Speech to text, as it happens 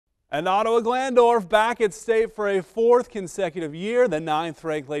And Ottawa-Glandorf back at state for a fourth consecutive year. The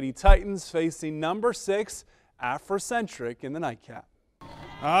 9th-ranked Lady Titans facing number 6 Afrocentric in the nightcap.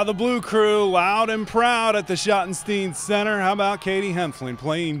 The Blue Crew loud and proud at the Schottenstein Center. How about Katie Hempfling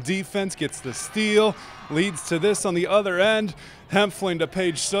playing defense, gets the steal, leads to this on the other end. Hempfling to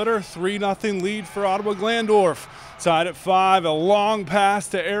Paige Sutter, 3-0 lead for Ottawa-Glandorf. Tied at 5, a long pass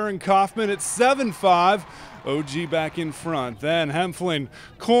to Erin Kaufman at 7-5. OG back in front. Then Hempfling,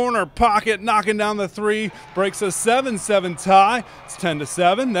 corner pocket, knocking down the 3, breaks a 7-7 tie. It's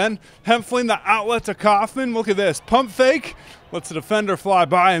 10-7. Then Hempfling, the outlet to Kaufman. Look at this, pump fake, lets the defender fly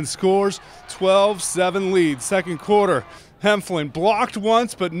by and scores. 12-7 lead. Second quarter, Hempfling blocked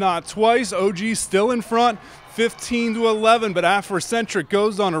once but not twice. OG still in front, 15-11, but Afrocentric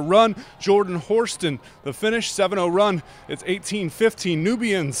goes on a run. Jordan Horston, the finish, 7-0 run. It's 18-15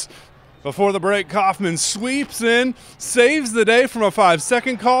 Nubians. Before the break, Kaufman sweeps in, saves the day from a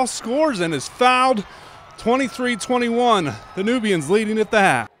 5-second call, scores and is fouled. 23-21, the Nubians leading at the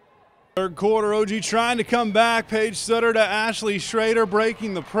half. Third quarter, OG trying to come back. Paige Sutter to Ashley Schrader,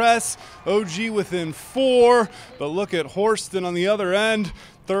 breaking the press. OG within 4, but look at Horston on the other end.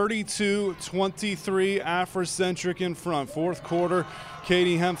 32-23, Afrocentric in front. Fourth quarter,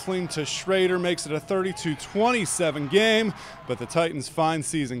 Katie Hempfling to Schrader makes it a 32-27 game, but the Titans' fine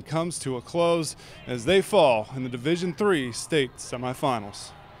season comes to a close as they fall in the Division III State Semifinals.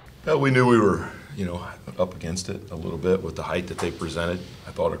 We knew we were, up against it a little bit with the height that they presented.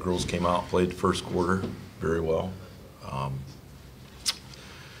 I thought our girls came out and played the first quarter very well.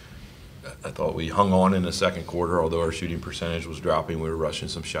 I thought we hung on in the second quarter, although our shooting percentage was dropping. We were rushing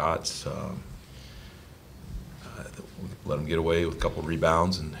some shots. Let them get away with a couple of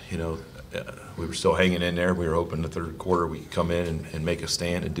rebounds, and we were still hanging in there. We were hoping the third quarter we could come in and make a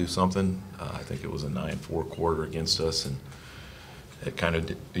stand and do something. I think it was a 9-4 quarter against us, and it kind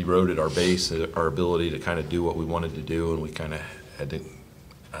of eroded our base, our ability to kind of do what we wanted to do, and we kind of had to,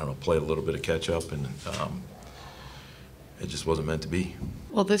 play a little bit of catch up, and it just wasn't meant to be.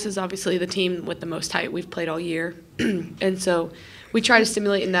 Well, this is obviously the team with the most height we've played all year, and so we try to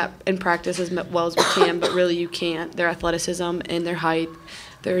stimulate in practice as well as we can, but really you can't. Their athleticism and their height,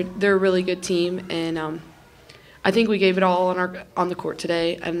 they're a really good team, and I think we gave it all on the court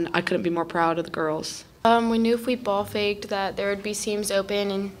today, and I couldn't be more proud of the girls. We knew if we ball faked that there would be seams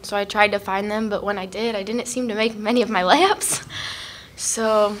open, and so I tried to find them, but when I didn't seem to make many of my layups.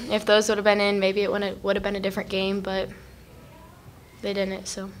 So if those would have been in, maybe it would have been a different game, but they didn't.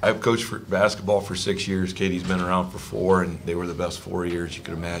 So I've coached for basketball for 6 years. Katie's been around for 4, and they were the best 4 years you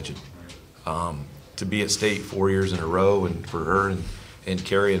could imagine. To be at state 4 years in a row, and for her and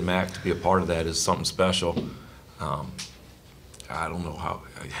Carrie and Mac to be a part of that is something special. I don't know how.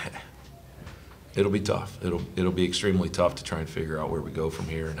 It'll be tough. It'll be extremely tough to try and figure out where we go from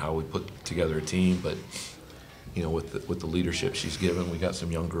here and how we put together a team. But with the leadership she's given, we got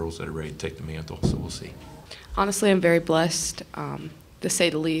some young girls that are ready to take the mantle. So we'll see. Honestly, I'm very blessed, to say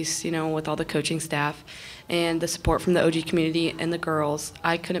the least. With all the coaching staff and the support from the OG community and the girls,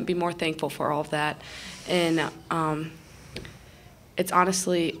 I couldn't be more thankful for all of that. And it's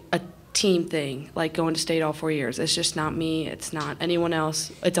honestly a team thing, like going to state all 4 years. It's just not me, it's not anyone else,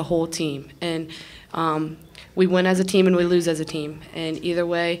 it's a whole team, and we win as a team and we lose as a team, and either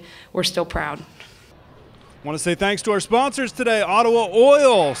way we're still proud. I want to say thanks to our sponsors today. Ottawa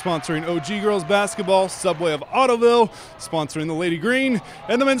Oil sponsoring OG Girls Basketball, Subway of Ottoville sponsoring the Lady Green,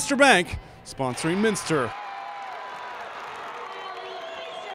 and the Minster Bank sponsoring Minster.